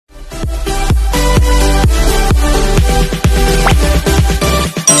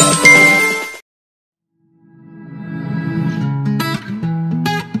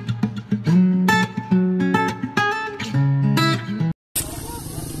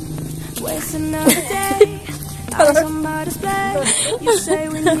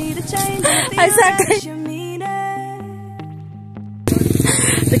Ay sakay.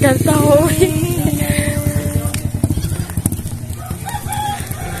 Tekan tahu.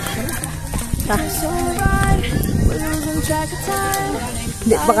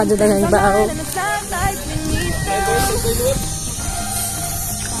 Di pa ka dyan ang bao.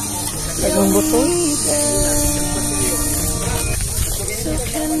 Ang butong. So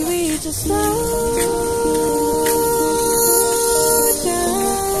can we just slow down?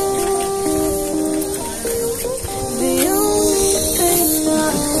 The only thing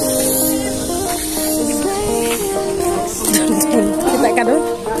that is kita ka doon?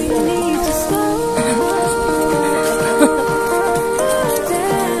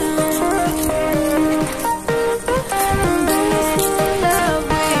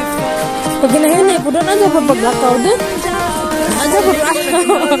 Pag ginahin po doon, ano pa paglakaw doon?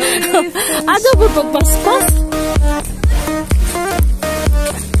 Ada berpaspas.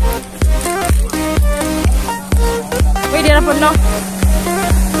 Wih dia dapat no.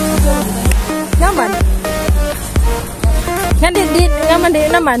 Nyaman. Kan di nyaman di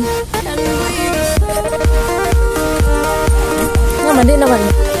nyaman. Nyaman di nyaman.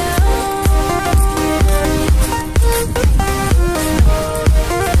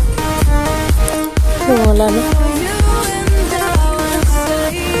 Oh lalu.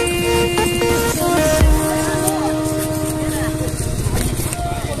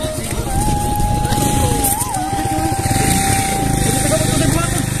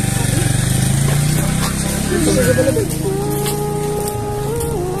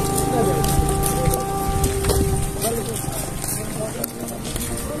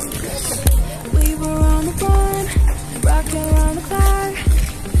 We were on the run, rocking around the clock.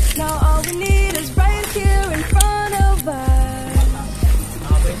 Now all we need is right here in front of us.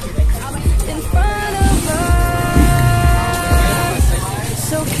 In front of us.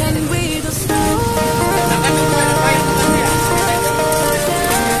 So can we just slow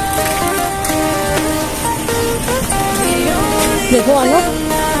để cô ăn lúc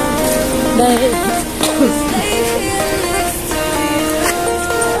đây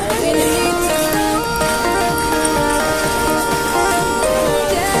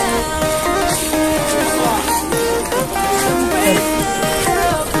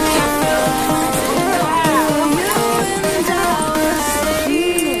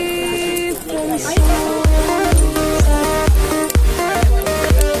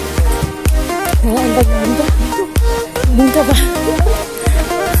bungka pa.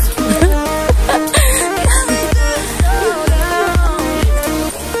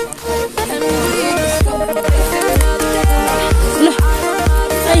 Lah,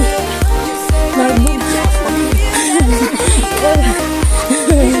 ay, marbun.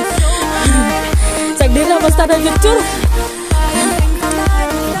 Sagdi na basta na picture.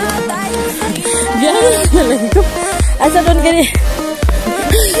 Biar lengkap. Asa doon gani.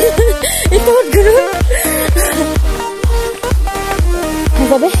 Ito gano'n.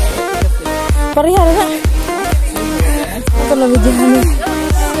 Sabi, parihara na. Ito na video namin.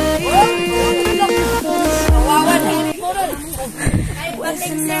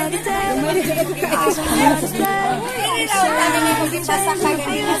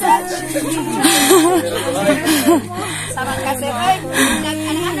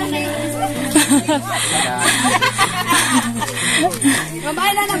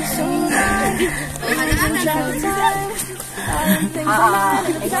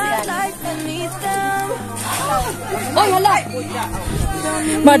 Oh hala.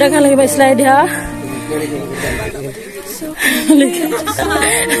 Madang lagi may slide ha.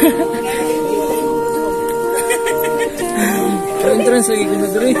 Entrance lagi kuno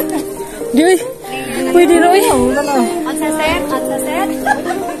diri. Diy. Pwede ro eh. Ansaset. Ansaset.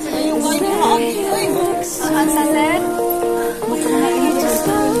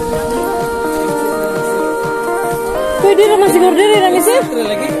 Pwede naman siguro diri na misip.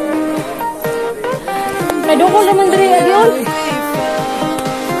 May dokol naman diri adiol.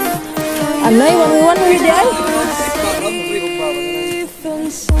 Anay, one with the eye.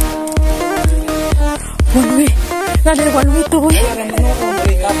 One way. Nada one way to way.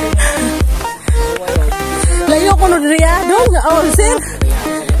 Layo ko no diri dong, awal sir.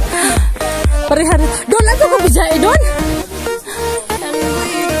 Parihari. Don ato ko bijay don.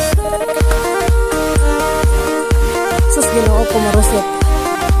 Sus Ginoo ko marusot.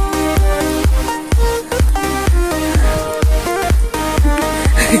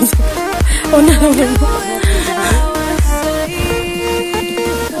 Oh no.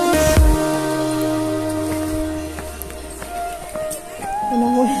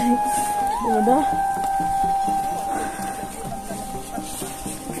 Udah.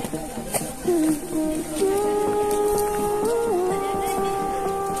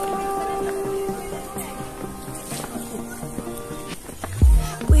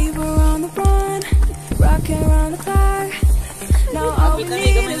 We were on the run, rocking around the clock. Now all we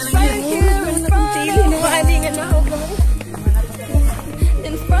need is right here in front of us.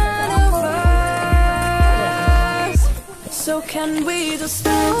 In front of us. So can we just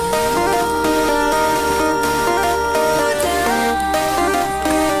slow down?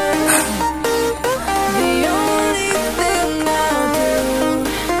 The only thing I'll do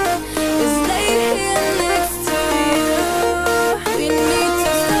is lay here next to you. We need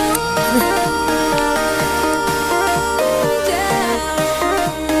to slow down.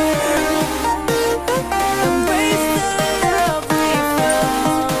 Embrace the love we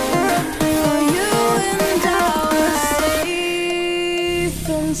found. For you and I were safe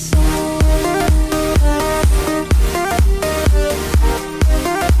and sound.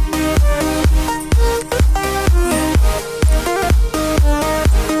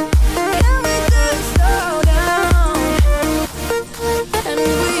 Can we just slow down? And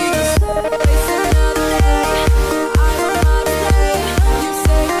we just waste another day. I don't know how to say. You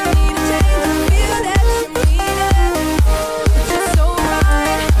say you need a change. I feel that you need it. It's just so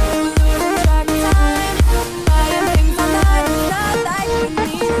right. We're losing track of time. Buying things online. It's not like we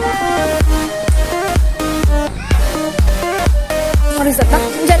need them. Mau riset lah,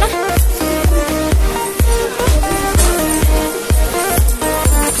 hujan lah.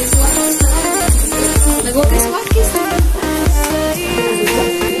 Lagu Christmas.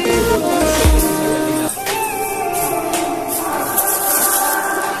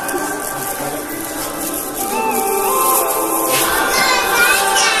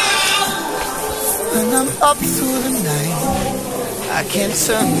 When I'm up through the night, I can't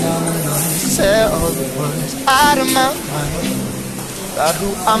turn down the noise. Say all the words out of my mind about who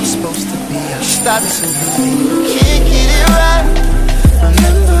I'm supposed to be. I start to believe can't get it right.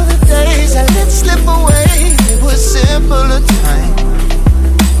 Remember the days I let slip away. It was simpler time.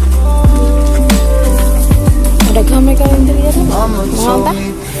 Adakah mereka yang terlihat? Mama told Mengapa? me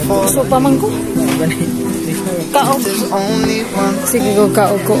before Masuk pamangku. Kau. there's only one Sige ko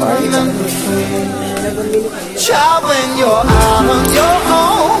kau ko ay. child when you're out on your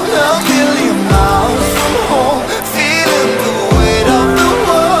own, a million miles from home, feeling the weight of the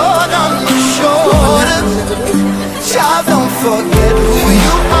world on your shoulders. Child, don't forget who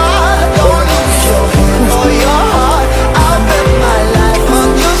you are. Don't lose your head or your heart. I'll bet my life on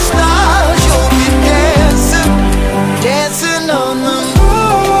your stars. You'll be dancing, dancing on the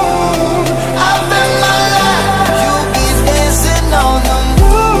moon. I'll bet my life you'll be dancing on the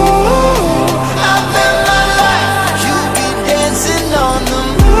moon. I'll bet my life you'll be dancing on the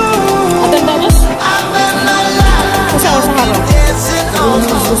moon. Aten bagus. I'll bet my life Usaha you'll be dancing on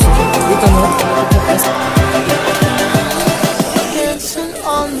the moon. Dancing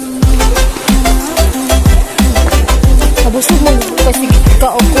on the moon. Habis tu mau kasi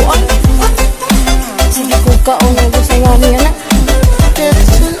kau ko ay. Sige ko kau ng sayangan niya na.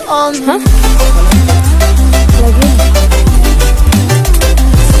 Dancing on the Ha? Lagi.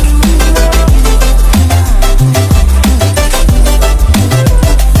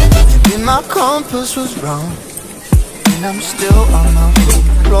 Maybe my compass was wrong, and I'm still on my way,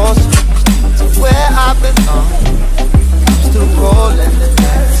 close to where I belong. I'm still rolling the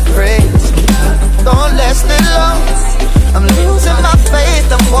dice, crazy. Don't last it long. I'm losing my faith.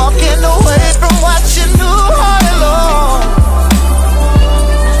 I'm walking away from what you knew all along.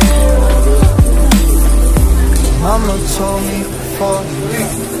 Mama told me before,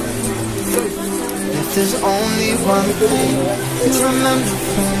 if there's only one thing you remember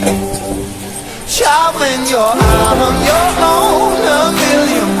from me, child, when you're out on your own, a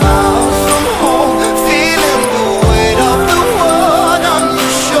million miles from home, feeling the weight of the world on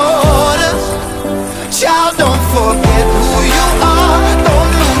your shoulders. Child, don't forget who you are. Don't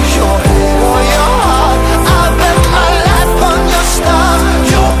lose your head or your heart. I'll bet my life on your star.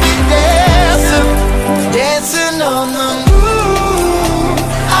 You'll be dancing, dancing on the moon.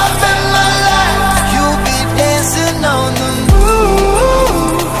 I'll bet my life you'll be dancing on the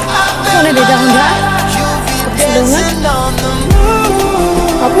moon. I'll bet Mana dia dah my enggak? life you'll be dancing on the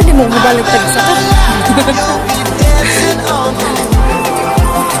moon. Apa dia mau balik lagi sana? You'll be dancing on the moon.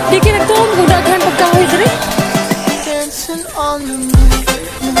 Dia kira tu menggunakan pegawai tadi. Dancing on the moon.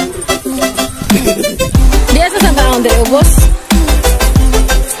 Dia sampai Andre bos.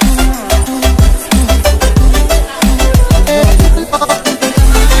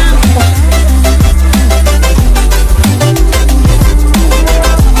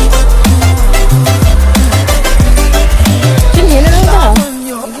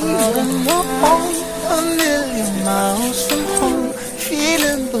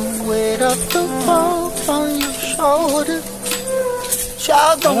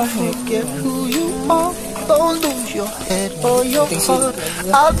 Child, don't forget who you are. Don't lose your head or your heart.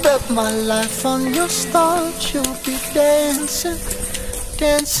 I'll bet my life on your stars. You'll be dancing,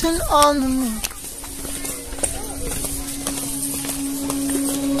 dancing on the moon.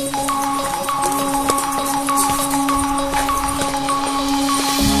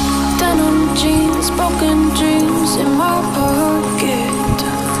 Denim jeans, broken dreams in my pocket.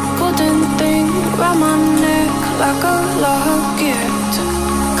 Golden thing round my neck like a locket.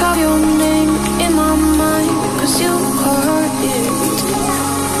 Carve your name in my mind, 'cause you caught it.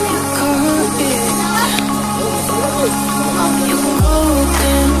 You caught it. You're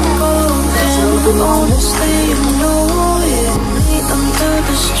golden, golden. Honestly, you know it. Lead them to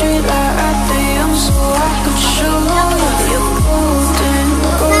the street like right there, so I can show you. You're golden,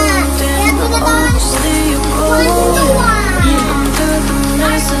 golden. Honestly, you're golden. Lead them to the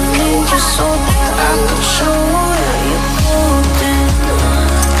mezzanine, just so that I can show you. You're golden.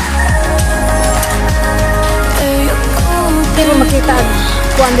 Hindi mo makita ang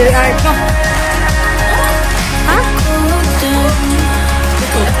kuwan diri art no? Ha?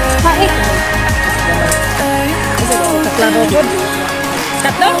 Hai. Taklaro po.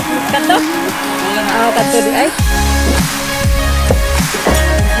 Katlo? Katlo? Katlo di ay.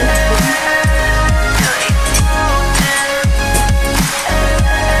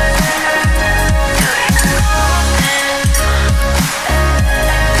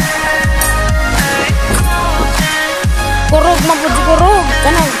 Kurog mapud kurog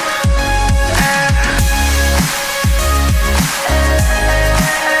kanang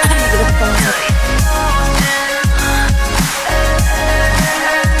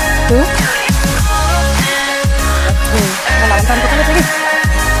Malaman ko kami sige.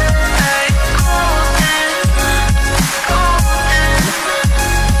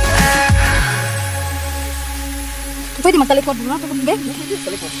 Pwede magtalikod mo na ito, be?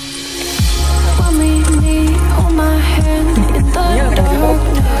 Talikod. When we meet, hold my hand in the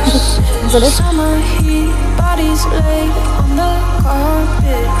darkness. Summer heat, bodies laid on the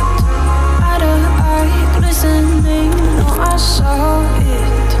carpet. Eye to eye, glistening, no, I saw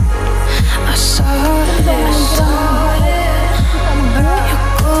it.